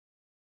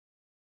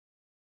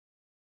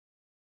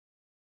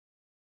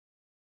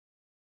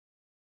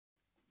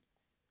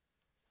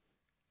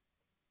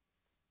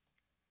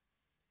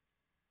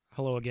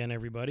Hello again,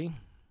 everybody.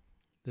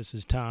 This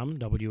is Tom,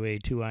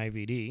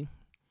 WA2IVD.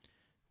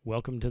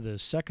 Welcome to the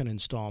second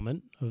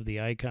installment of the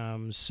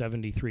Icom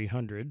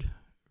 7300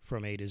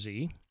 from A to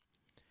Z.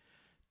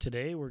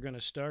 Today we're going to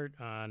start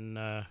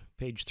on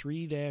page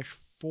 3-4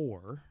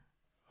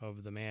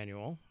 of the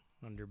manual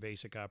under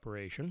Basic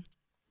Operation.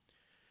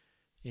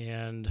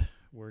 And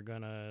we're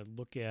going to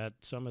look at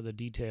some of the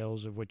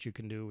details of what you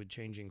can do with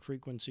changing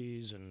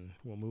frequencies, and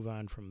we'll move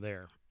on from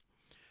there.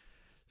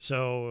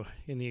 So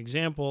in the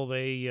example,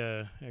 they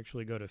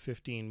actually go to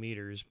 15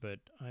 meters, but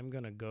I'm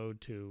going to go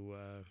to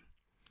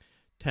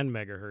 10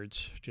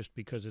 megahertz just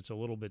because it's a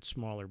little bit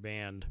smaller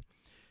band.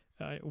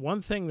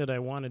 One thing that I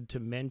wanted to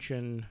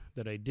mention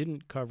that I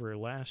didn't cover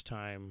last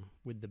time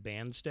with the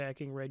band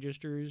stacking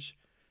registers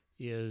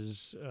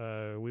is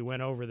we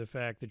went over the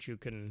fact that you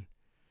can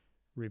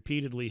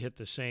repeatedly hit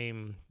the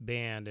same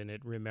band and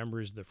it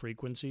remembers the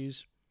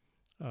frequencies,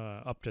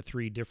 up to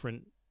 3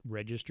 different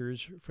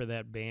registers for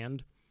that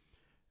band.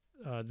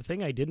 The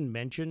thing I didn't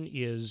mention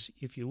is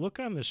if you look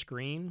on the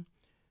screen,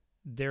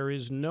 there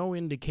is no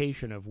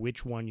indication of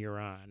which one you're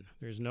on.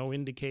 There's no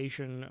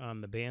indication on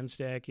the band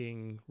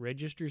stacking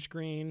register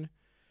screen,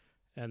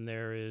 and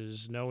there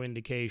is no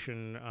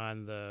indication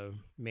on the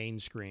main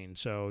screen.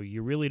 So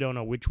you really don't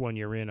know which one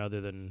you're in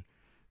other than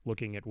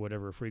looking at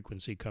whatever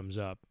frequency comes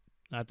up.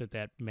 Not that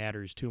that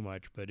matters too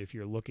much, but if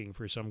you're looking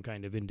for some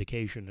kind of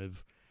indication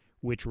of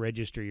which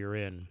register you're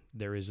in,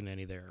 there isn't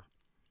any there.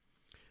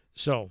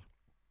 So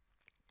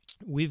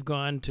we've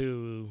gone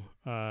to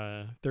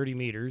 30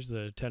 meters,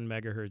 the 10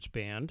 megahertz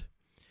band.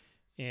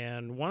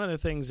 And one of the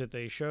things that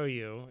they show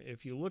you,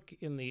 if you look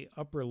in the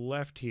upper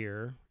left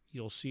here,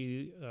 you'll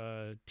see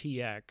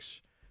TX,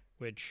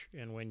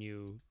 and when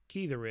you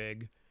key the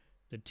rig,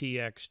 the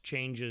TX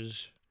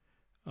changes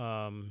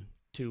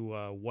to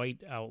a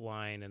white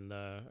outline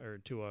or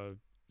to a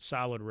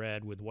solid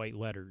red with white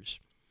letters.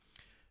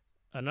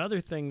 Another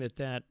thing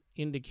that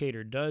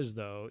indicator does,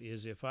 though,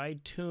 is if I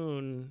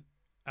tune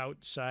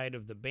outside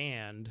of the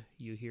band,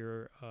 you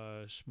hear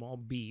a small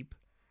beep.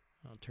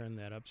 I'll turn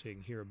that up so you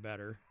can hear it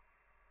better.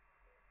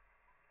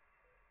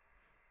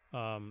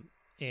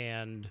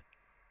 And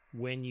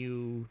when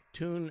you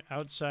tune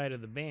outside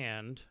of the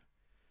band,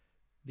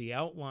 the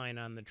outline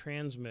on the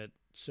transmit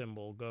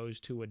symbol goes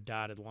to a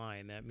dotted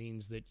line. That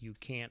means that you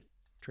can't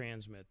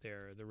transmit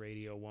there. The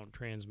radio won't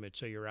transmit,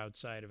 so you're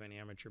outside of an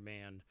amateur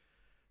band.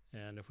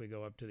 And if we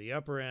go up to the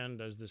upper end,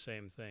 does the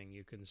same thing.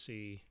 You can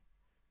see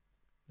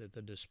that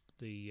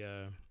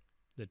the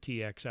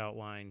TX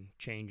outline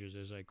changes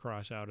as I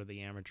cross out of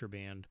the amateur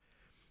band.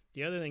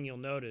 The other thing you'll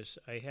notice,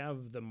 I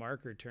have the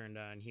marker turned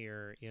on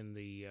here in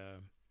the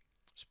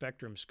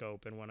spectrum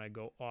scope, and when I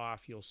go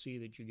off, you'll see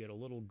that you get a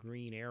little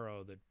green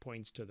arrow that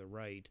points to the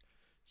right.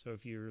 So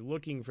if you're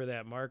looking for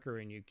that marker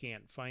and you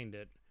can't find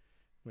it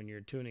when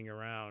you're tuning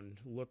around,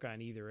 look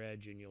on either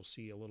edge and you'll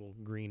see a little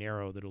green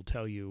arrow that'll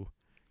tell you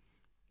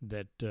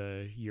that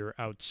you're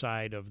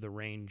outside of the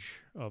range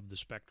of the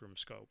spectrum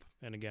scope.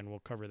 And again, we'll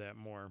cover that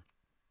more.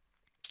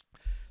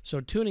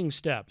 So tuning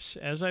steps.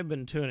 As I've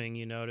been tuning,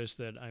 you notice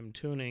that I'm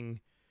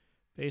tuning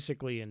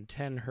basically in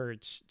 10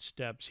 hertz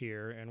steps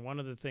here. And one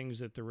of the things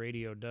that the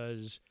radio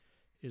does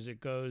is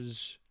it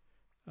goes,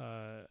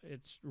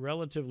 it's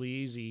relatively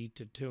easy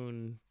to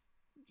tune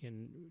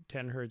in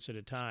 10 hertz at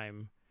a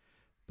time.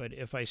 But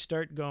if I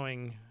start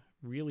going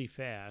really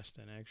fast,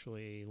 and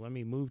actually let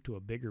me move to a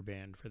bigger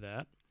band for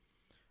that.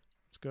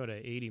 Let's go to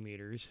 80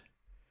 meters.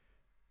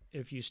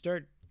 If you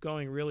start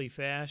going really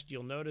fast,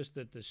 you'll notice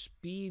that the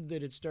speed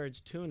that it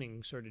starts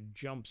tuning sort of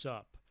jumps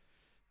up.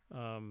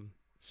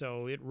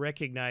 So it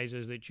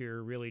recognizes that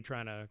you're really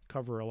trying to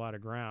cover a lot of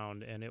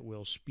ground, and it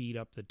will speed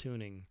up the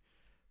tuning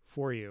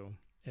for you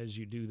as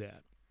you do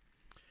that.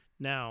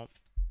 Now,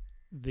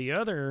 the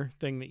other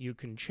thing that you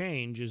can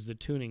change is the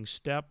tuning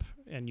step,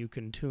 and you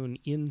can tune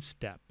in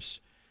steps.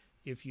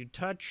 If you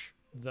touch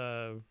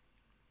the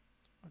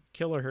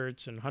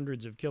kilohertz and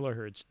hundreds of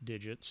kilohertz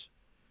digits,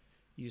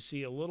 you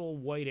see a little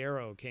white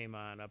arrow came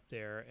on up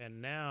there,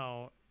 and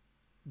now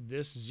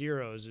this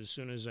zeros as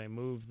soon as I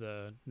move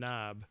the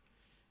knob,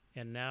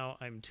 and now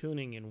I'm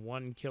tuning in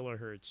 1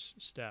 kilohertz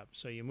step.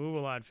 So you move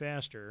a lot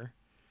faster,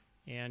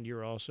 and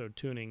you're also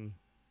tuning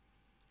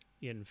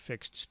in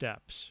fixed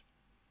steps.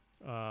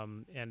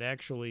 And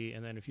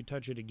then if you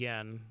touch it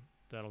again,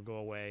 that'll go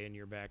away, and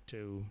you're back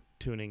to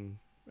tuning,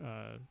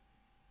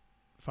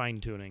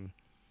 fine tuning.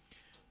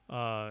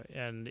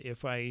 And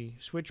if I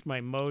switch my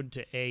mode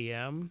to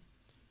AM,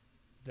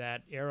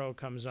 that arrow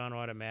comes on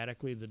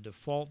automatically. The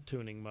default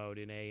tuning mode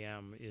in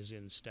AM is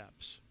in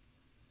steps.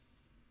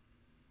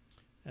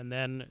 And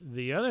then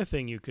the other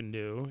thing you can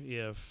do,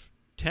 if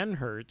 10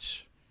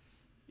 hertz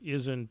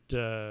isn't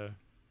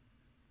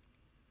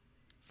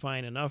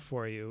fine enough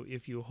for you,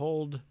 if you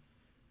hold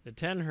the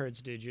 10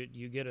 hertz digit,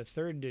 you get a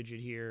third digit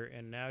here,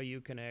 and now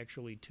you can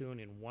actually tune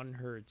in 1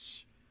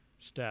 hertz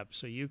steps.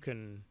 So you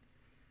can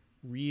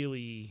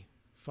really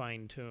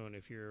fine tune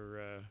if you're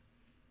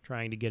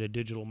trying to get a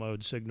digital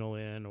mode signal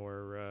in,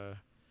 or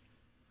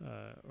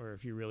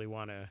if you really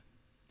want to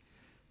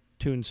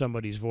tune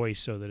somebody's voice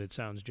so that it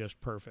sounds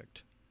just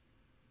perfect.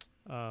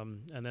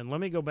 And then let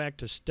me go back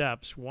to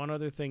steps. One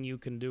other thing you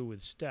can do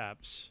with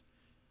steps,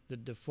 the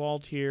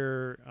default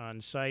here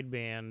on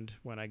sideband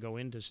when I go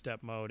into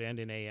step mode and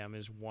in AM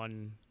is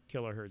 1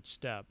 kilohertz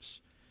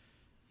steps.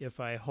 If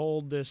I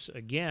hold this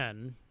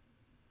again,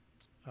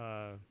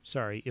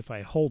 if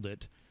I hold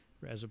it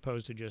as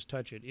opposed to just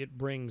touch it, it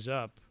brings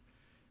up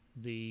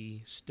the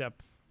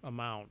step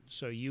amount.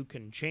 So you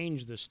can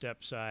change the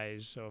step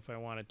size. So if I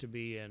want it to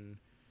be in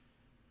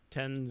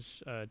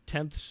tenths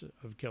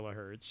of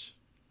kilohertz,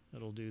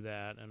 it'll do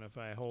that. And if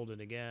I hold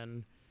it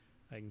again,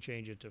 I can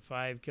change it to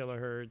 5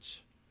 kilohertz.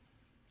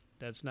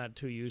 That's not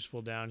too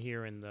useful down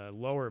here in the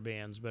lower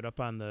bands, but up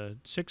on the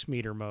 6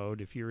 meter mode,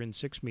 if you're in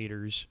 6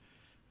 meters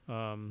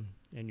and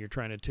you're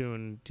trying to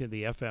tune to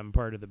the FM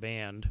part of the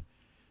band,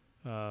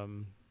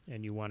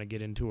 and you want to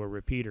get into a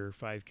repeater,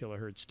 5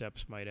 kilohertz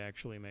steps might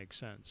actually make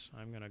sense.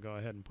 I'm going to go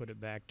ahead and put it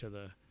back to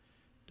the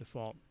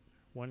default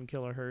 1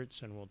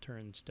 kilohertz, and we'll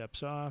turn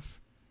steps off.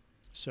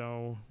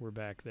 So we're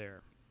back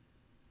there.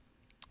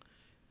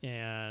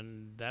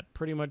 And that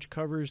pretty much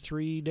covers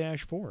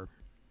 3-4.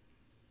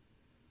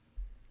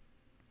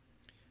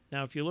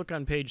 Now, if you look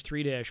on page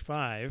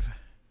 3-5,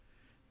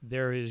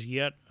 there is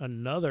yet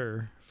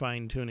another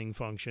fine-tuning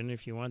function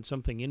if you want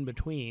something in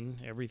between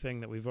everything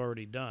that we've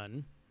already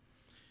done.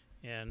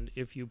 And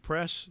if you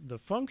press the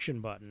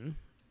function button,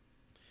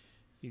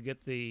 you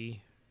get the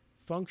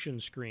function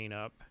screen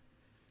up,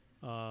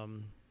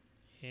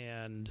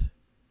 and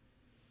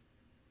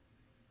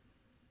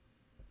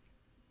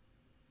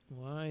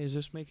why is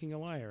this making a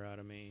liar out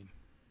of me?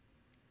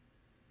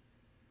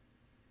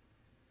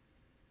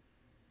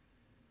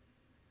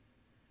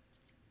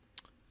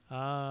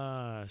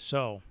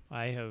 So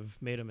I have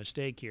made a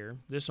mistake here.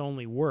 This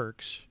only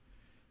works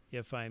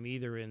if I'm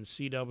either in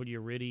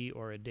CW, RIDI,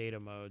 or a data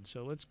mode.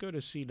 So let's go to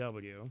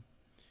CW.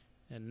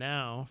 And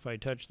now, if I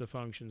touch the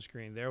function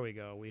screen, there we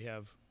go. We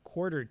have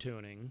quarter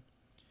tuning.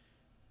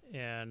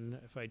 And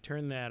if I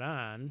turn that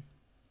on,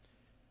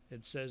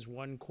 it says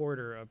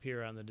 1/4 up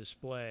here on the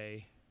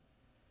display.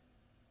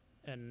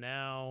 And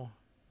now,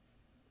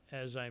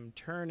 as I'm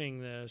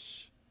turning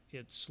this,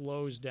 it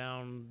slows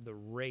down the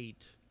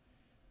rate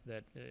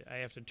that I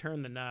have to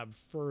turn the knob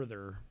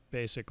further,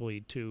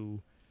 basically,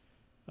 to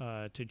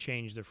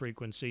change the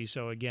frequency.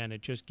 So again,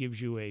 it just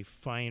gives you a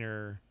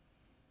finer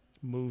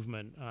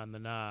movement on the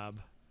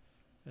knob,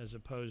 as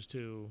opposed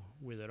to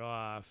with it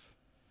off,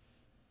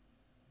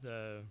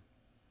 the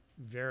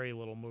very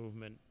little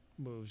movement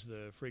moves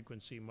the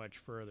frequency much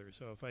further.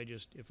 So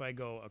if I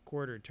go a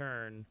quarter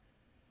turn,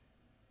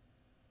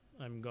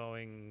 I'm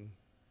going,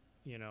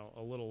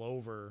 a little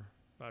over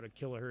about 1.5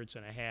 kilohertz.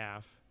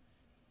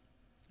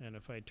 And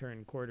if I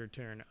turn quarter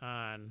turn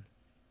on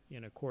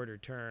in a quarter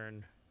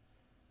turn,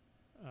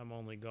 I'm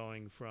only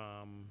going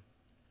from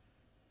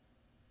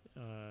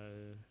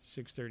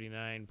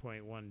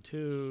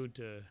 639.12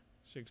 to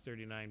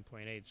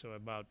 639.8, so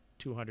about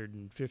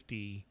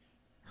 250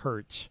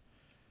 hertz,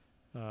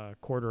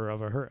 quarter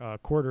of a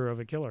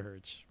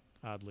kilohertz,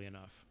 oddly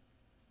enough.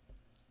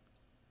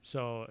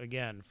 So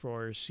again,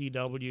 for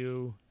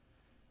CW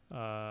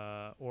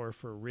or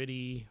for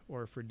RIDI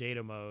or for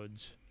data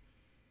modes,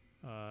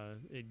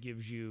 it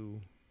gives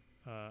you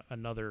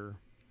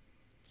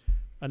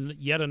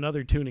yet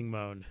another tuning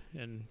mode,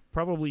 and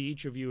probably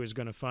each of you is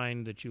going to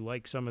find that you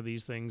like some of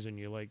these things and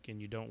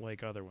you don't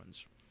like other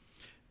ones.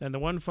 And the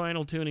one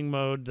final tuning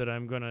mode that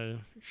I'm going to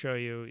show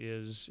you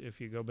is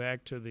if you go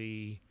back to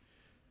the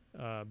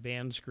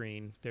band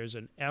screen, there's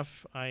an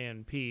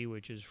FINP,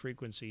 which is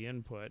frequency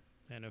input,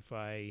 and if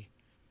I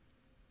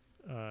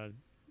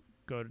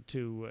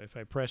if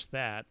I press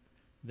that,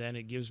 then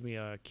it gives me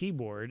a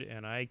keyboard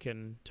and I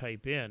can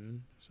type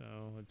in.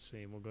 So let's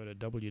see, we'll go to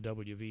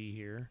WWV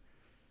here,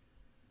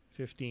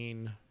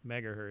 15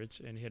 megahertz,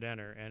 and hit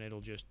enter, and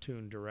it'll just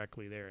tune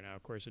directly there. Now,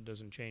 of course, it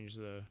doesn't change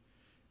the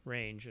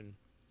range, and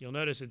you'll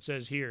notice it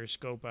says here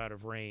scope out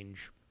of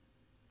range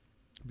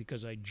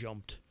because I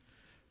jumped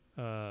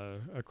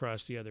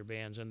across the other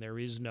bands, and there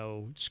is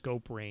no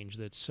scope range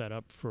that's set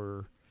up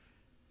for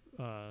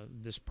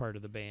this part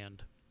of the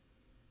band.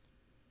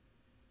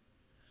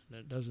 And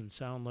it doesn't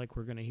sound like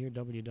we're going to hear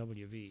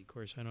WWV. Of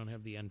course, I don't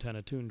have the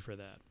antenna tuned for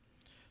that.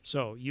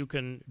 So you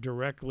can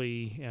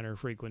directly enter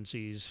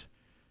frequencies,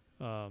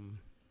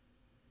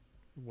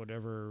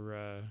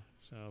 whatever.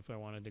 So if I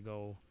wanted to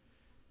go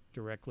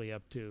directly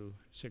up to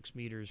 6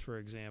 meters, for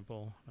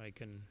example, I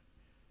can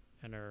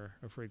enter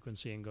a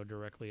frequency and go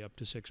directly up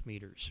to 6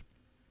 meters.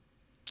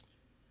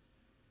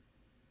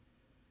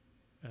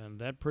 And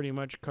that pretty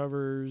much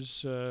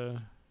covers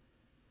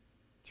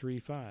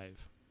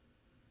 3.5.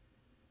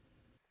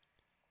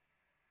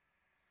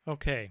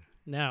 Okay,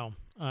 now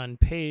on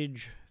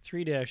page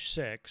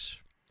 3-6,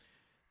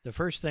 the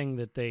first thing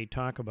that they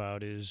talk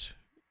about is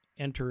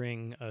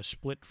entering a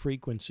split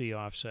frequency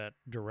offset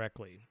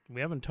directly.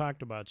 We haven't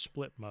talked about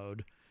split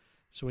mode,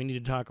 so we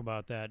need to talk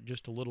about that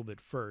just a little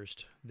bit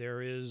first.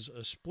 There is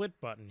a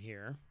split button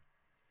here,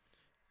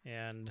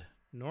 and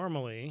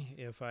normally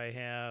if I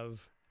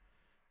have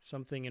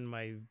something in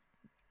my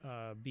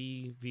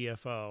B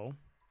VFO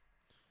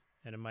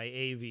and in my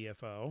A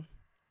VFO,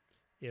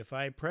 if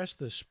I press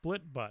the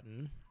split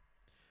button,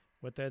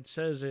 what that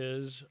says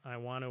is I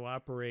want to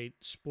operate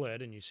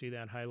split, and you see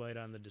that highlight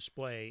on the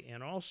display,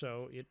 and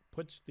also it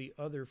puts the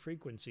other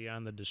frequency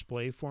on the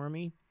display for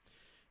me,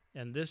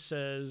 and this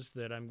says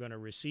that I'm going to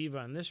receive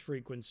on this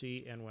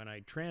frequency, and when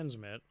I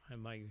transmit, I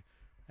might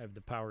have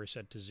the power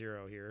set to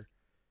 0 here.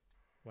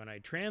 When I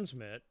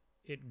transmit,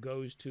 it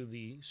goes to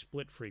the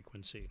split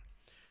frequency.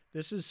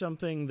 This is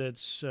something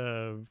that's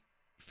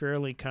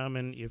fairly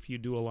common if you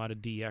do a lot of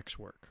DX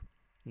work.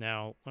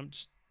 Now,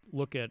 let's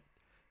look at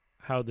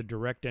how the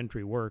direct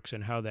entry works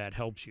and how that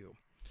helps you.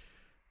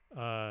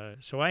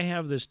 So I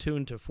have this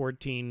tuned to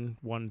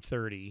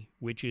 14130,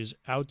 which is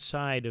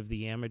outside of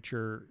the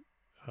amateur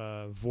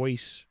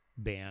voice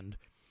band.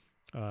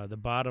 The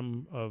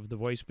bottom of the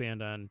voice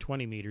band on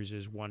 20 meters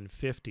is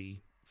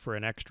 150 for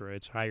an extra.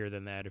 It's higher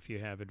than that if you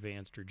have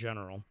advanced or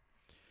general.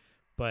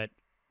 But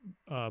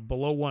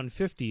below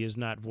 150 is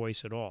not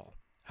voice at all.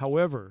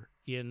 However,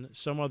 in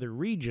some other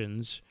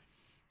regions,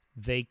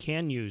 they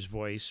can use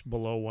voice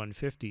below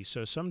 150.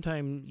 So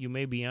sometime you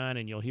may be on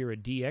and you'll hear a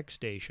DX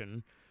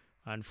station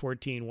on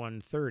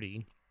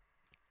 14130,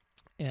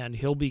 and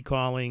he'll be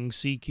calling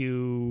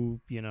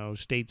CQ,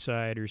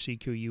 stateside or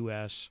CQ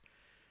US,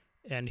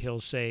 and he'll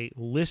say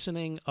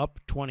listening up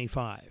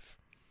 25.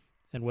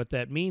 And what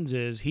that means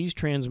is he's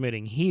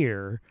transmitting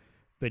here,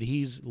 but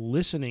he's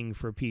listening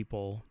for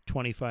people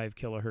 25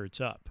 kilohertz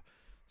up.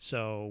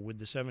 So with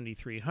the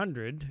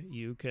 7300,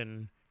 you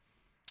can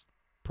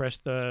press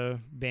the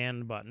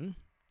band button,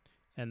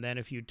 and then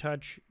if you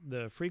touch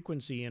the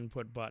frequency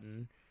input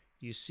button,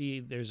 you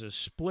see there's a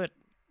split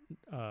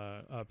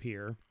up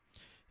here,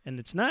 and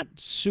it's not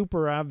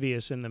super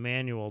obvious in the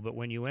manual, but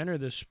when you enter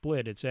the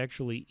split, it's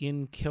actually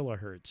in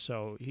kilohertz.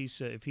 So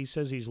if he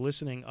says he's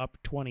listening up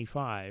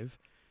 25,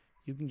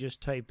 you can just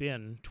type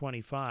in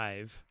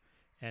 25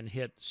 and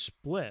hit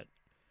split,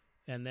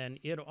 and then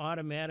it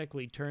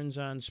automatically turns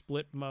on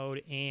split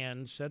mode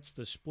and sets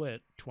the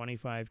split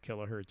 25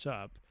 kilohertz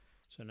up.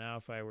 So now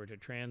if I were to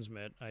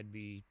transmit, I'd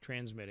be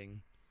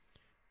transmitting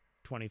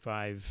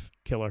 25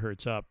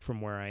 kilohertz up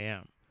from where I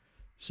am.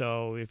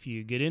 So if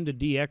you get into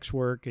DX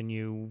work and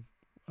you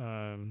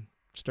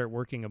start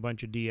working a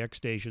bunch of DX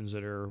stations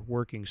that are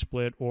working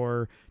split,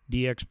 or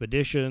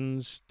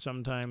DXpeditions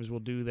sometimes will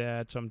do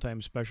that,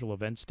 sometimes special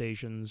event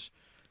stations,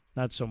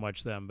 not so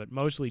much them, but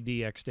mostly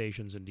DX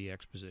stations and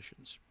DX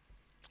positions.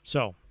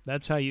 So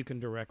that's how you can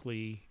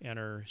directly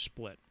enter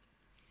split.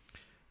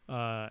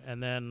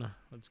 And then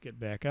let's get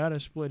back out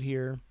of split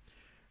here.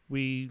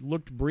 We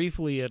looked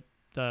briefly at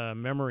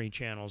memory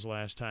channels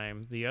last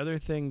time. The other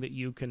thing that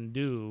you can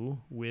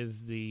do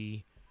with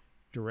the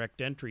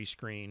direct entry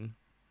screen,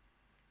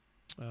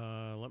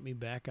 let me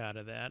back out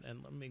of that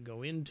and let me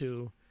go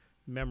into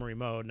memory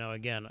mode. Now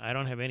again, I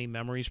don't have any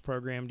memories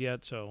programmed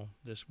yet, so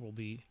this will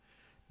be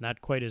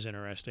not quite as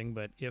interesting,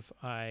 but if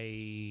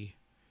I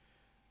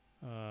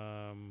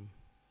oh,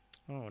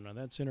 no,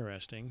 that's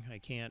interesting. I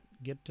can't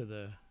get to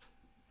the,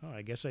 oh,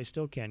 I guess I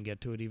still can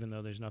get to it even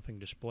though there's nothing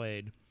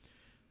displayed.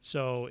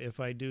 So if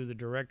I do the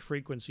direct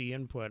frequency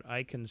input,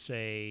 I can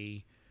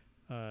say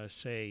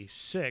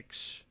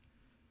 6,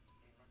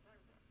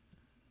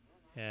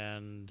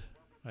 and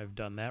I've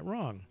done that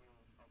wrong.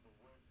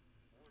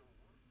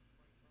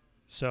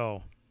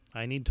 So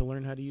I need to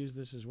learn how to use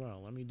this as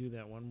well. Let me do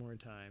that one more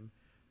time.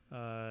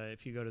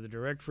 If you go to the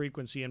direct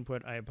frequency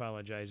input, I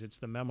apologize, it's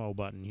the memo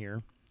button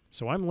here.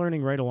 So I'm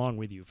learning right along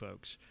with you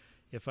folks.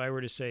 If I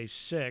were to say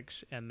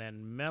 6 and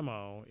then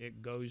memo,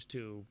 it goes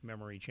to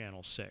memory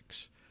channel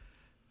 6.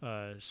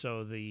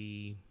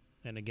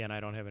 And again, I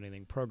don't have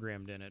anything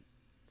programmed in it.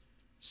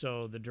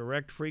 So the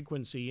direct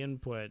frequency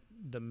input,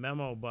 the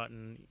memo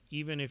button,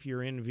 even if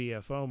you're in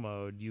VFO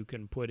mode, you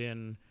can put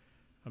in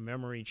a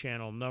memory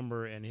channel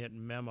number and hit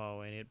memo,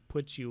 and it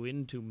puts you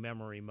into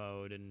memory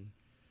mode, and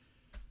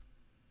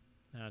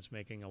now it's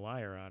making a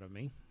liar out of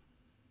me.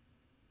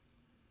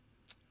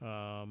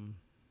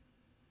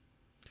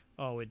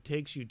 Oh, it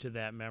takes you to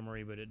that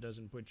memory, but it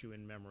doesn't put you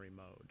in memory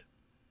mode.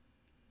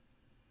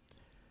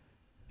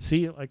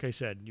 See, like I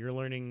said, you're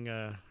learning,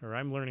 or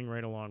I'm learning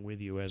right along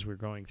with you as we're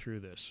going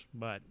through this.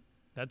 But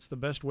that's the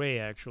best way,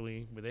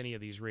 actually, with any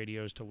of these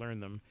radios to learn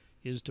them,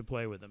 is to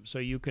play with them. So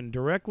you can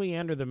directly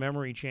enter the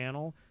memory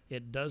channel.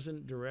 It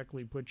doesn't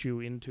directly put you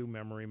into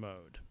memory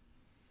mode.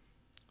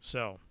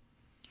 So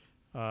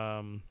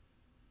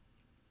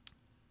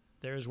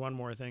there's one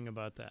more thing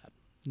about that.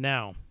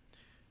 Now,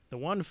 the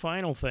one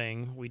final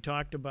thing, we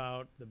talked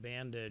about the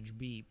band edge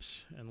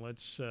beeps, and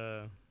let's,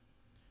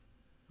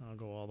 I'll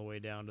go all the way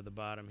down to the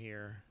bottom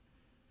here.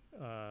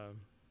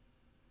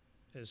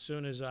 As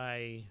soon as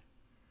I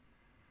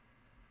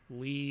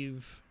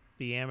leave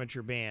the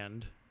amateur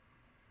band,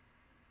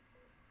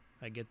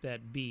 I get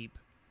that beep,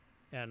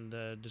 and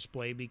the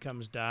display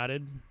becomes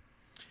dotted.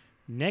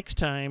 Next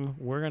time,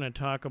 we're going to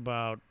talk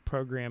about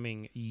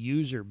programming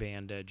user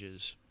band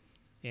edges.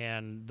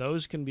 And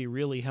those can be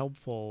really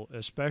helpful,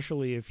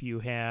 especially if you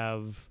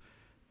have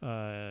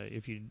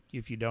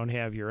If you don't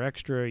have your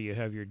extra, you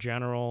have your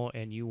general,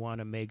 and you want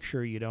to make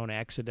sure you don't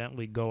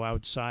accidentally go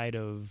outside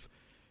of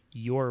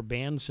your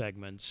band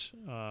segments,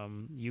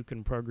 you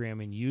can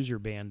program in user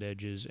band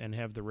edges and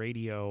have the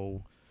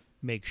radio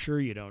make sure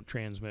you don't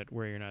transmit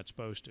where you're not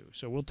supposed to.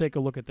 So we'll take a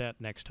look at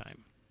that next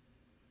time.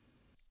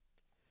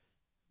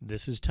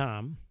 This is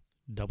Tom,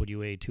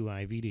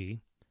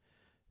 WA2IVD.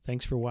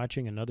 Thanks for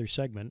watching another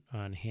segment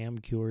on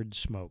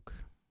HamCuredSmoke.